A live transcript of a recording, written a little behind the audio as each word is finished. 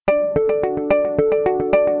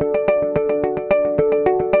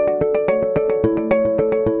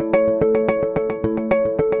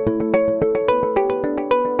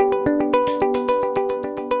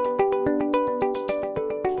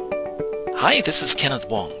Hi, this is Kenneth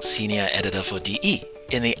Wong, Senior Editor for DE.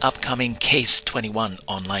 In the upcoming Case 21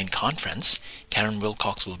 online conference, Karen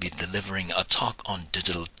Wilcox will be delivering a talk on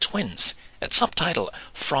digital twins. It's subtitled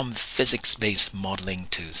From Physics-Based Modeling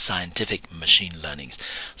to Scientific Machine Learning.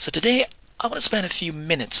 So today, I want to spend a few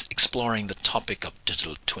minutes exploring the topic of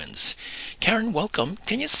digital twins. Karen, welcome.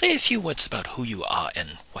 Can you say a few words about who you are and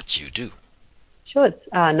what you do? Sure. It's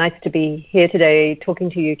nice to be here today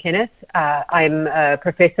talking to you, Kenneth. I'm a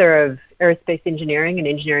professor of aerospace engineering and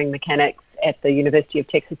engineering mechanics at the University of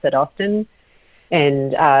Texas at Austin.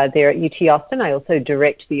 And there at UT Austin, I also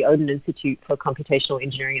direct the Odin Institute for Computational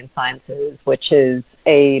Engineering and Sciences, which is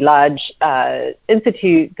a large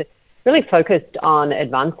institute that's really focused on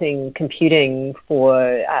advancing computing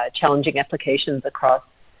for challenging applications across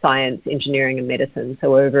science, engineering, and medicine.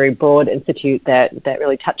 So we're a very broad institute that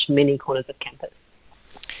really touches many corners of campus.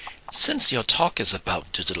 Since your talk is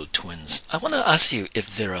about digital twins, I want to ask you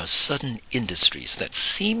if there are certain industries that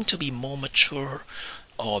seem to be more mature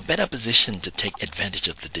or better positioned to take advantage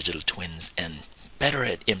of the digital twins and better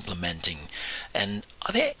at implementing. And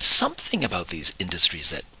are there something about these industries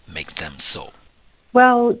that make them so?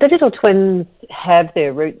 Well, digital twins have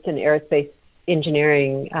their roots in aerospace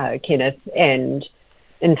engineering, Kenneth, and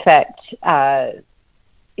in fact,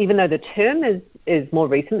 even though the term is more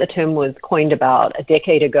recent, the term was coined about a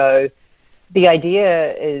decade ago, the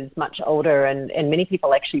idea is much older, and many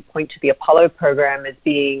people actually point to the Apollo program as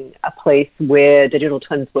being a place where digital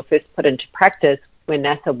twins were first put into practice, where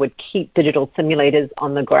NASA would keep digital simulators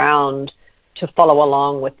on the ground to follow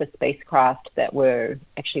along with the spacecraft that were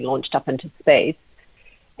actually launched up into space.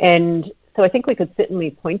 And so I think we could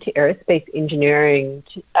certainly point to aerospace engineering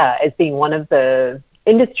as being one of the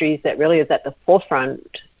industries that really is at the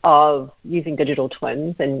forefront of using digital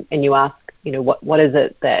twins. And you ask, what is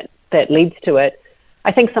it that leads to it?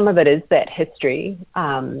 I think some of it is that history,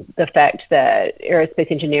 the fact that aerospace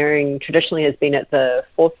engineering traditionally has been at the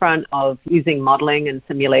forefront of using modeling and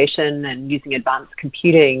simulation and using advanced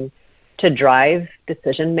computing to drive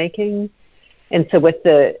decision making. And so with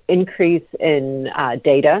the increase in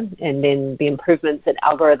data and then the improvements in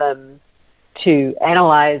algorithms to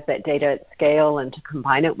analyze that data at scale and to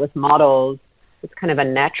combine it with models, it's kind of a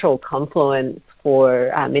natural confluence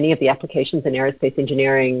for many of the applications in aerospace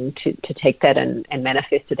engineering to take that and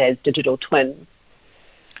manifest it as digital twins.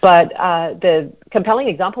 But the compelling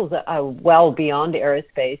examples are well beyond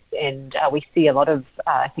aerospace, and we see a lot of,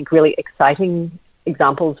 I think, really exciting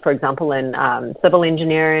examples, for example, in civil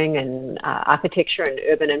engineering and architecture and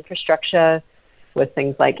urban infrastructure, with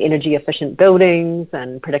things like energy efficient buildings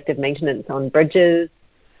and predictive maintenance on bridges.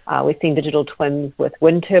 We've seen digital twins with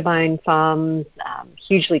wind turbine farms,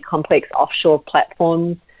 hugely complex offshore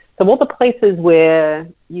platforms. So all the places where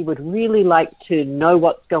you would really like to know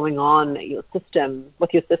what's going on at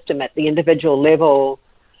with your system at the individual level,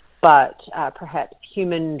 but perhaps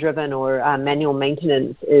human-driven or manual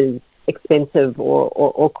maintenance is expensive or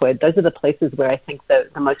awkward. Those are the places where I think the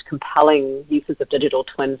most compelling uses of digital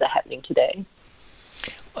twins are happening today.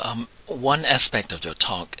 One aspect of your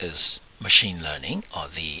talk is machine learning or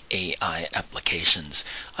the AI applications.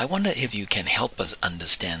 I wonder if you can help us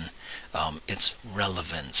understand its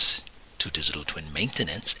relevance to digital twin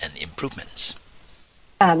maintenance and improvements.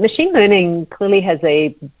 Machine learning clearly has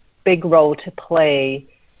a big role to play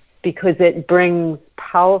because it brings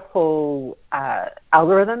powerful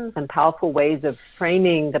algorithms and powerful ways of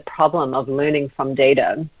framing the problem of learning from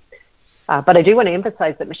data. But I do want to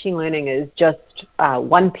emphasize that machine learning is just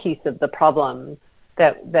one piece of the problem,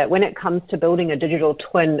 that when it comes to building a digital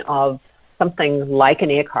twin of something like an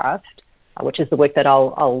aircraft, which is the work that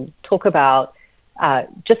I'll talk about,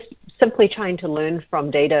 just simply trying to learn from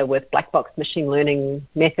data with black box machine learning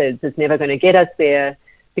methods is never going to get us there,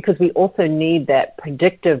 because we also need that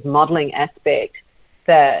predictive modeling aspect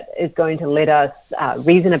that is going to let us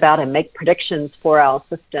reason about and make predictions for our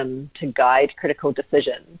system to guide critical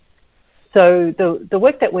decisions. So the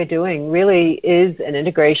work that we're doing really is an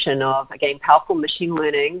integration of, again, powerful machine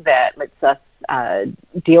learning that lets us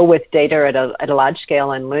deal with data at a large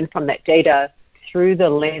scale and learn from that data through the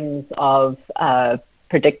lens of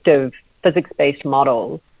predictive physics-based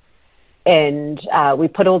models. And we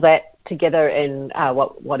put all that together in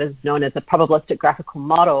what is known as a probabilistic graphical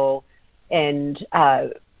model, and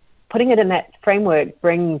putting it in that framework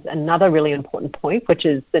brings another really important point, which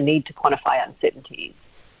is the need to quantify uncertainties.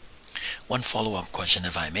 One follow-up question,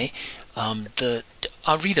 if I may.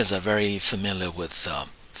 Our readers are very familiar with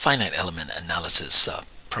finite element analysis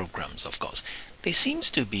programs, of course. They seem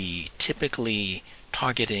to be typically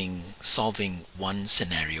targeting solving one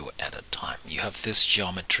scenario at a time. You have this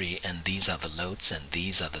geometry, and these are the loads, and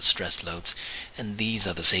these are the stress loads, and these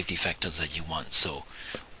are the safety factors that you want. So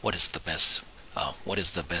what is the best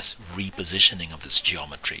repositioning of this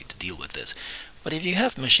geometry to deal with this? But if you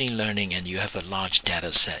have machine learning and you have a large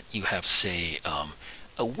data set, you have, say,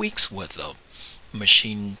 a week's worth of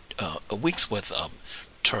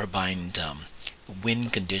turbine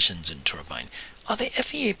wind conditions in turbine. Are the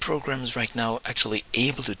FEA programs right now actually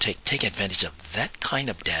able to take advantage of that kind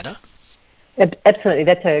of data? Absolutely,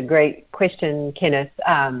 that's a great question, Kenneth.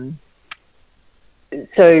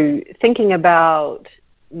 So thinking about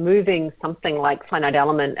moving something like finite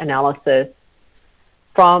element analysis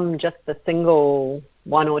from just the single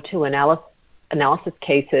one or two analysis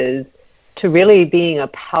cases to really being a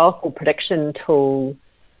powerful prediction tool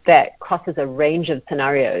that crosses a range of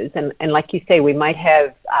scenarios. And like you say, we might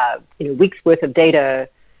have weeks worth of data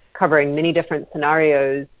covering many different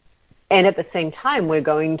scenarios. And at the same time, we're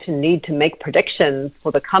going to need to make predictions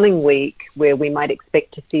for the coming week where we might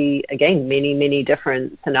expect to see, again, many, many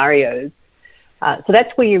different scenarios. So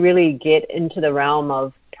that's where you really get into the realm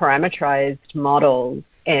of parameterized models.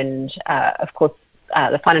 And of course,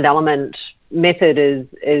 the finite element method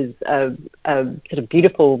is a sort of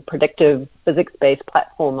beautiful predictive physics-based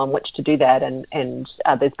platform on which to do that. And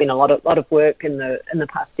there's been a lot of work in the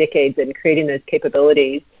past decades in creating those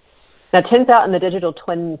capabilities. Now, it turns out in the digital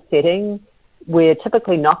twin setting, we're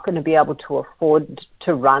typically not going to be able to afford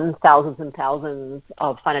to run thousands and thousands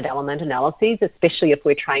of finite element analyses, especially if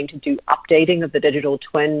we're trying to do updating of the digital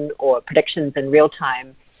twin or predictions in real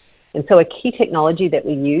time. And so a key technology that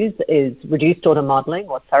we use is reduced order modeling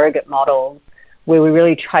or surrogate models, where we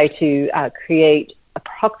really try to create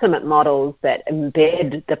approximate models that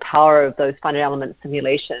embed the power of those finite element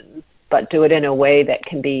simulations, but do it in a way that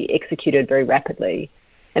can be executed very rapidly.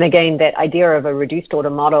 And again, that idea of a reduced order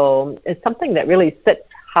model is something that really sits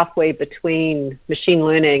halfway between machine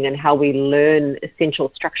learning and how we learn essential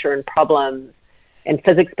structure and problems, and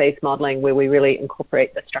physics-based modeling, where we really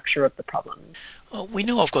incorporate the structure of the problem. We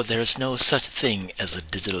know, of course, there is no such thing as a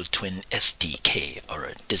digital twin SDK or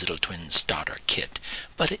a digital twin starter kit.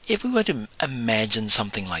 But if we were to imagine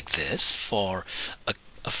something like this for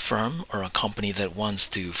a firm or a company that wants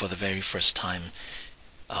to, for the very first time,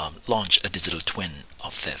 launch a digital twin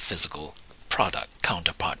of their physical product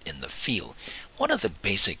counterpart in the field, what are the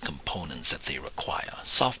basic components that they require?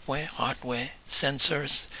 Software, hardware,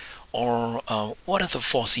 sensors? Or what are the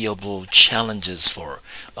foreseeable challenges for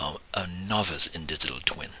a novice in digital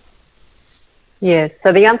twin? Yes,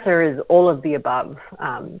 so the answer is all of the above.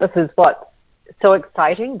 This is what's so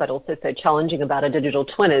exciting but also so challenging about a digital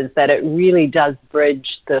twin, is that it really does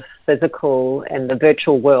bridge the physical and the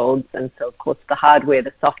virtual worlds. And so, of course, the hardware,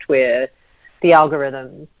 the software, the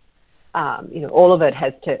algorithms, all of it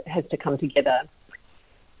has to come together.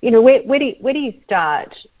 Where do you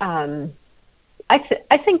start?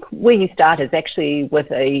 I think where you start is actually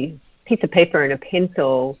with a piece of paper and a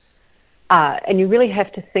pencil, and you really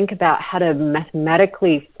have to think about how to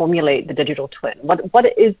mathematically formulate the digital twin. What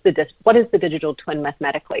is the digital twin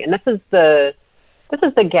mathematically? And this is the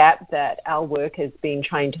gap that our work has been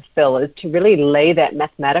trying to fill, is to really lay that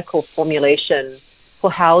mathematical formulation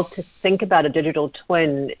for how to think about a digital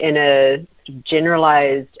twin in a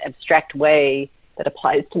generalized, abstract way that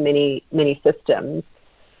applies to many, many systems.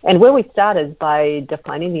 And where we start is by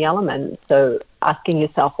defining the elements. So asking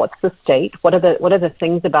yourself, what's the state? What are the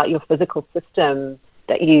things about your physical system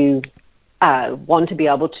that you want to be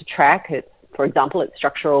able to track? For example, its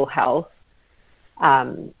structural health.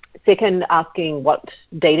 Second, asking what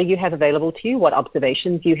data you have available to you, what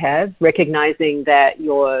observations you have, recognizing that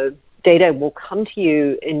your data will come to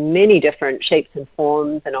you in many different shapes and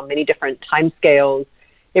forms and on many different timescales.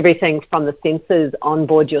 Everything from the sensors on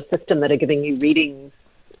board your system that are giving you readings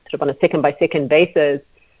on a second-by-second basis,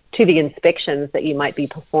 to the inspections that you might be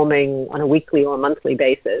performing on a weekly or a monthly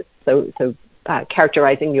basis. So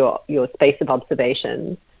characterizing your space of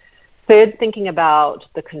observations. Third, thinking about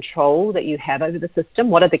the control that you have over the system.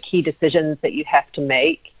 What are the key decisions that you have to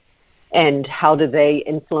make, and how do they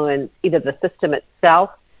influence either the system itself,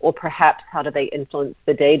 or perhaps how do they influence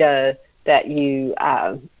the data that you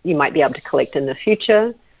might be able to collect in the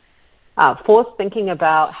future? Fourth, thinking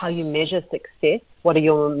about how you measure success. What are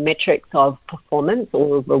your metrics of performance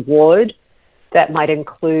or reward? That might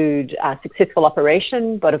include successful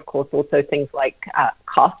operation, but of course also things like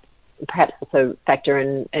costs, perhaps also factor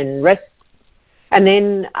in risk. And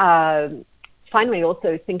then finally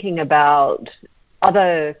also thinking about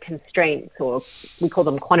other constraints, or we call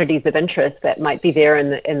them quantities of interest, that might be there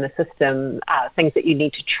in the system, things that you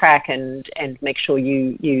need to track and make sure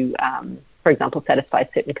you for example, satisfy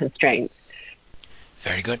certain constraints.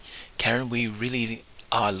 Very good. Karen, we really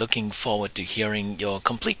are looking forward to hearing your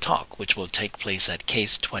complete talk, which will take place at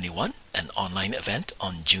Case 21, an online event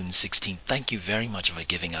on June 16th. Thank you very much for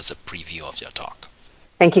giving us a preview of your talk.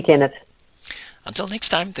 Thank you, Kenneth. Until next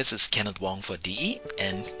time, this is Kenneth Wong for DE,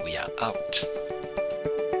 and we are out.